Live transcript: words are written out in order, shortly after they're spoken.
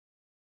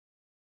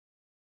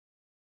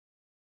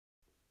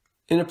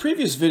In a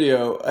previous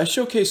video, I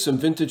showcased some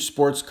vintage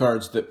sports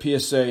cards that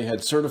PSA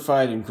had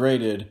certified and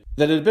graded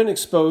that had been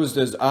exposed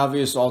as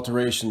obvious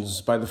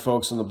alterations by the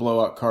folks on the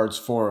Blowout Cards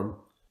forum.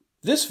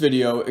 This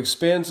video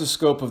expands the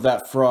scope of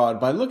that fraud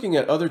by looking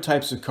at other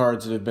types of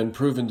cards that have been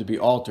proven to be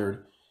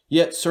altered,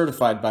 yet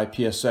certified by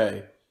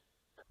PSA.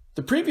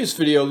 The previous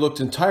video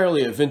looked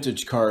entirely at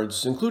vintage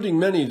cards, including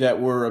many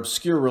that were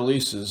obscure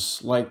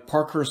releases, like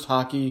Parkhurst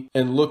Hockey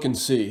and Look and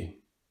See.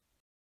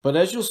 But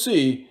as you'll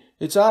see,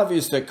 it's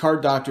obvious that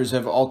card doctors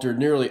have altered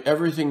nearly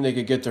everything they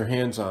could get their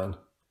hands on.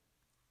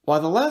 While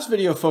the last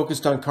video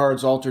focused on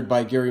cards altered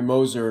by Gary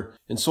Moser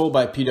and sold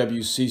by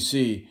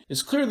PWCC,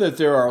 it's clear that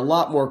there are a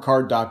lot more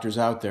card doctors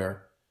out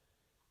there.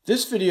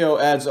 This video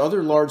adds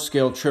other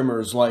large-scale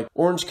trimmers like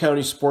Orange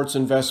County Sports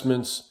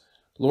Investments,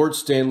 Lord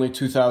Stanley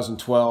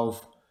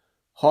 2012,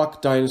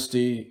 Hawk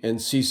Dynasty, and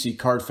CC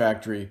Card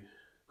Factory,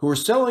 who are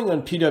selling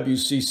on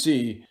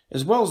PWCC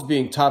as well as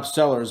being top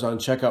sellers on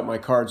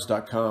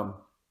checkoutmycards.com.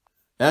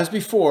 As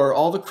before,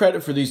 all the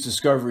credit for these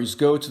discoveries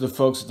go to the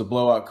folks at the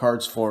Blowout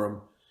Cards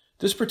forum.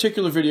 This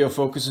particular video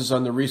focuses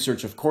on the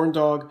research of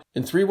Corndog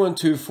and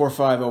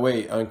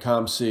 312-4508 on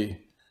ComC.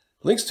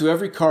 Links to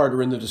every card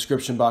are in the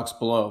description box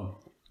below.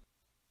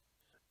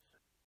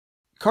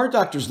 Card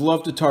doctors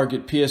love to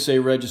target PSA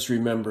registry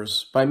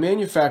members by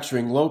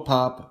manufacturing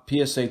low-pop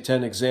PSA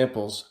 10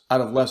 examples out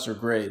of lesser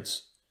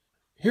grades.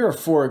 Here are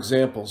 4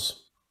 examples.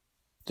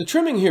 The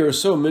trimming here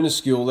is so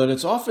minuscule that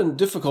it's often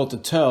difficult to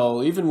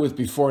tell even with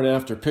before and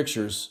after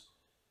pictures.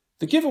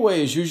 The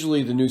giveaway is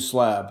usually the new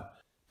slab.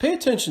 Pay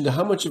attention to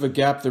how much of a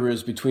gap there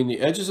is between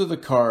the edges of the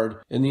card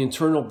and the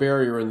internal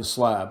barrier in the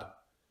slab.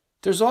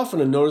 There's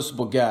often a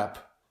noticeable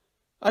gap.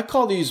 I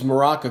call these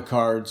maraca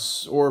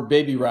cards, or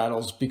baby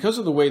rattles, because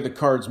of the way the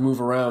cards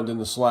move around in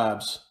the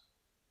slabs.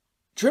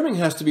 Trimming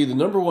has to be the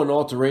 #1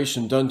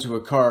 alteration done to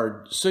a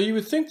card, so you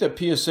would think that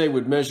PSA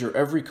would measure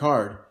every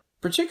card,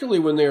 particularly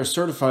when they are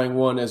certifying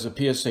one as a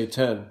PSA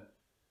 10.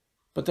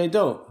 But they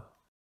don't.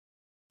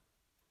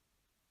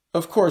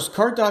 Of course,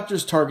 card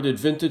doctors targeted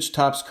vintage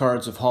Topps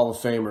cards of Hall of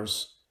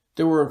Famers.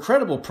 There were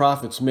incredible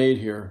profits made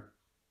here.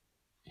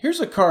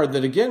 Here's a card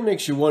that again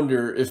makes you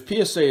wonder if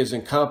PSA is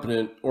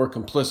incompetent or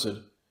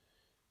complicit.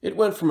 It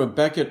went from a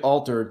Beckett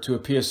altered to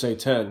a PSA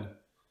 10.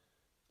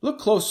 Look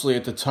closely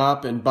at the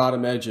top and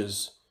bottom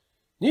edges.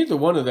 Neither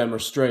one of them are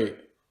straight.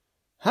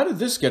 How did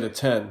this get a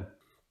 10?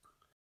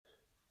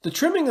 The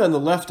trimming on the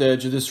left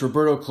edge of this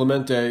Roberto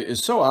Clemente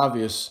is so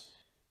obvious.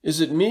 Is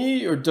it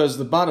me, or does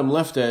the bottom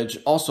left edge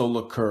also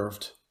look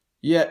curved?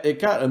 Yet it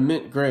got a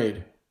mint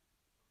grade.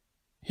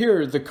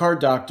 Here, the card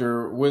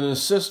doctor, with an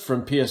assist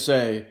from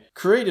PSA,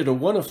 created a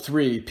 1 of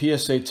 3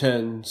 PSA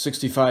 10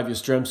 65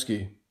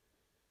 Yastrzemski.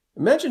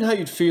 Imagine how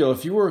you'd feel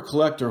if you were a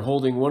collector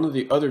holding one of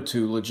the other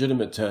 2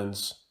 legitimate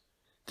 10s.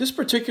 This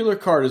particular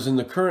card is in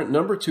the current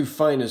 #2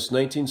 finest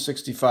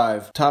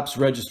 1965 Topps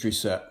registry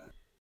set.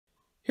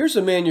 Here's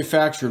a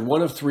manufactured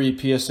 1 of 3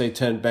 PSA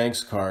 10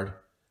 Banks card.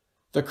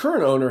 The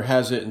current owner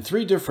has it in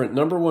 3 different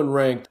 #1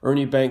 ranked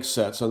Ernie Banks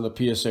sets on the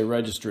PSA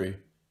registry.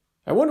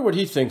 I wonder what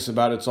he thinks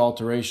about its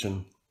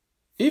alteration.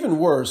 Even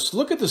worse,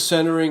 look at the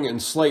centering and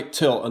slight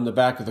tilt on the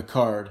back of the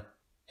card.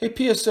 Hey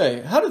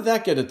PSA, how did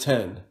that get a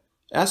 10?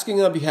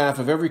 Asking on behalf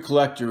of every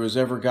collector who has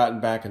ever gotten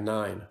back a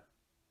 9.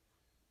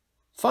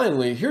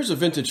 Finally, here's a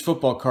vintage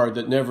football card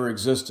that never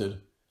existed.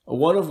 A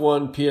 1 of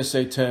 1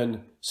 PSA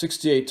 10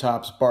 68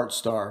 Topps Bart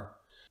Starr.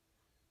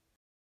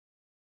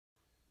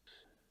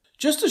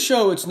 Just to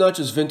show it's not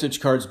just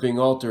vintage cards being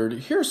altered,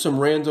 here are some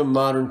random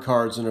modern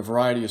cards in a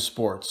variety of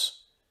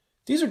sports.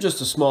 These are just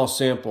a small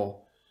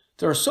sample.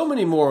 There are so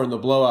many more in the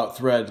Blowout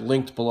thread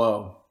linked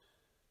below.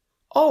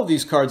 All of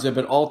these cards have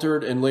been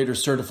altered and later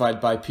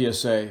certified by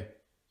PSA.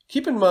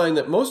 Keep in mind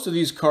that most of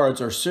these cards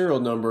are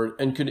serial numbered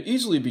and could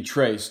easily be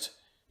traced,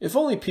 if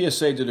only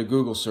PSA did a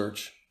Google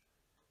search.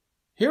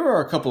 Here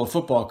are a couple of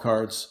football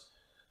cards.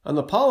 On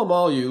the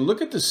Palomalu,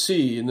 look at the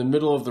C in the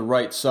middle of the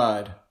right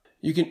side.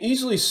 You can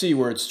easily see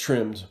where it's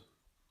trimmed.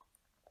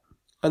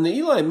 On the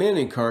Eli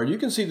Manning card, you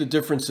can see the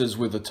differences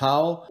with the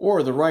towel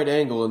or the right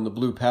angle in the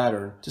blue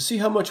pattern to see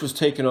how much was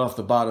taken off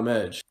the bottom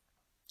edge.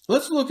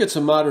 Let's look at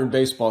some modern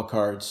baseball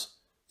cards.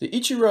 The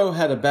Ichiro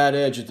had a bad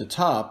edge at the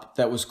top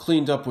that was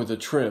cleaned up with a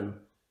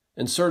trim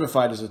and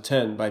certified as a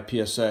 10 by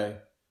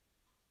PSA.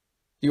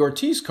 The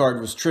Ortiz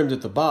card was trimmed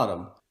at the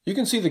bottom. You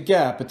can see the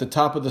gap at the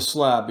top of the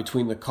slab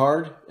between the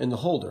card and the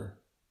holder.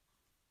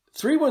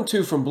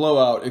 312 from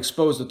Blowout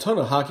exposed a ton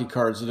of hockey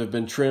cards that have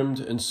been trimmed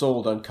and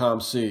sold on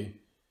ComC.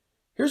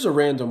 Here's a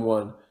random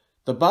one.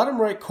 The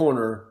bottom right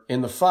corner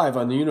and the 5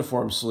 on the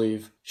uniform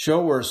sleeve show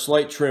where a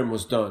slight trim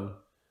was done.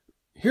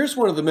 Here's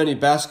one of the many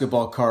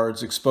basketball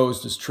cards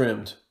exposed as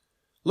trimmed.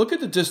 Look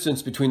at the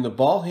distance between the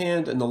ball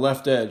hand and the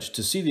left edge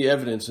to see the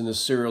evidence in this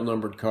serial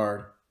numbered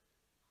card.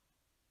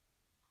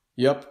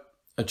 Yep,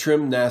 a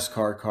trimmed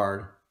NASCAR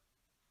card.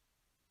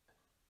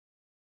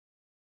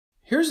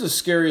 Here's the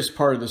scariest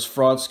part of this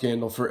fraud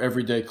scandal for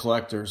everyday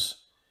collectors.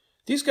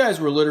 These guys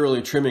were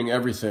literally trimming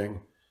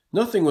everything.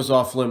 Nothing was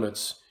off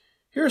limits.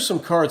 Here are some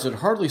cards that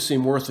hardly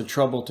seem worth the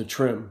trouble to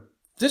trim.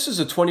 This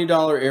is a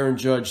 $20 Aaron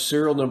Judge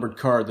serial numbered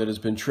card that has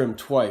been trimmed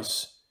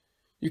twice.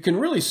 You can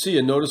really see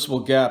a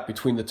noticeable gap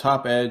between the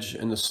top edge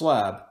and the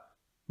slab.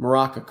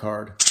 Maraca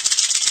card.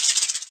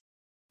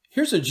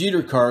 Here's a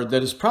Jeter card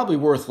that is probably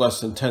worth less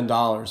than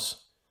 $10.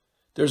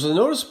 There's a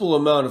noticeable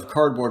amount of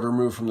cardboard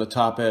removed from the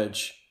top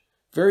edge.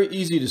 Very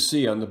easy to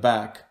see on the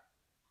back.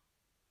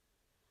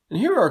 And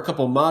here are a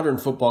couple modern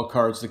football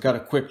cards that got a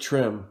quick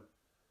trim.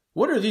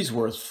 What are these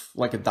worth?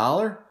 Like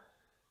 $1?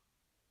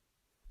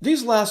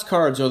 These last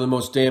cards are the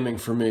most damning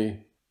for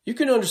me. You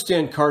can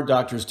understand card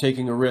doctors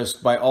taking a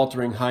risk by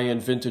altering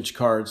high-end vintage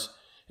cards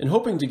and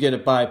hoping to get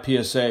it by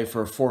PSA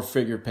for a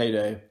 4-figure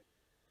payday.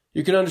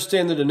 You can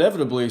understand that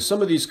inevitably some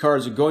of these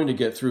cards are going to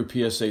get through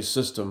PSA's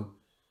system.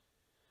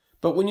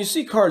 But when you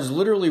see cards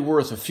literally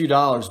worth a few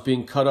dollars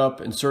being cut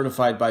up and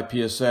certified by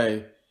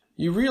PSA,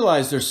 you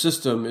realize their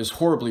system is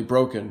horribly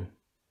broken.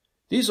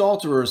 These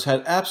alterers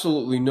had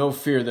absolutely no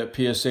fear that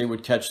PSA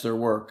would catch their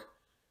work.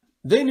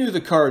 They knew the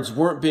cards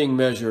weren't being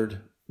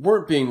measured,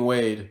 weren't being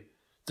weighed.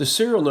 The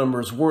serial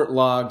numbers weren't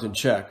logged and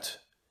checked.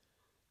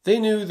 They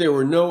knew there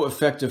were no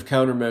effective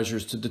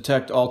countermeasures to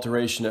detect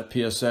alteration at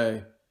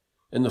PSA,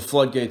 and the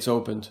floodgates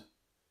opened.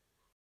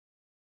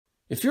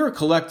 If you're a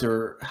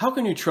collector, how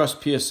can you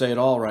trust PSA at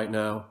all right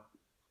now?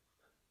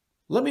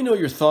 Let me know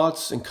your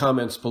thoughts and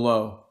comments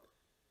below.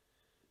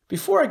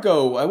 Before I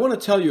go, I want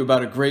to tell you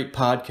about a great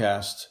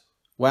podcast,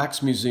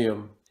 Wax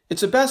Museum.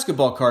 It's a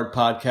basketball card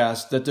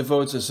podcast that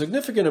devotes a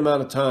significant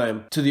amount of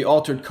time to the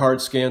altered card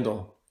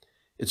scandal.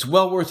 It's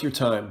well worth your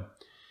time.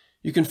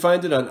 You can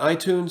find it on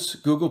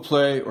iTunes, Google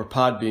Play, or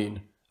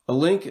Podbean. A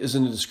link is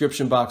in the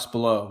description box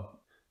below.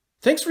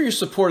 Thanks for your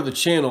support of the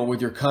channel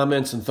with your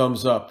comments and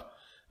thumbs up.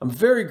 I'm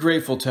very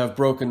grateful to have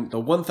broken the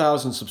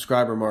 1,000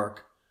 subscriber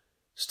mark.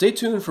 Stay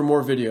tuned for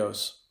more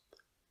videos.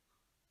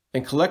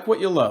 And collect what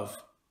you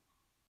love.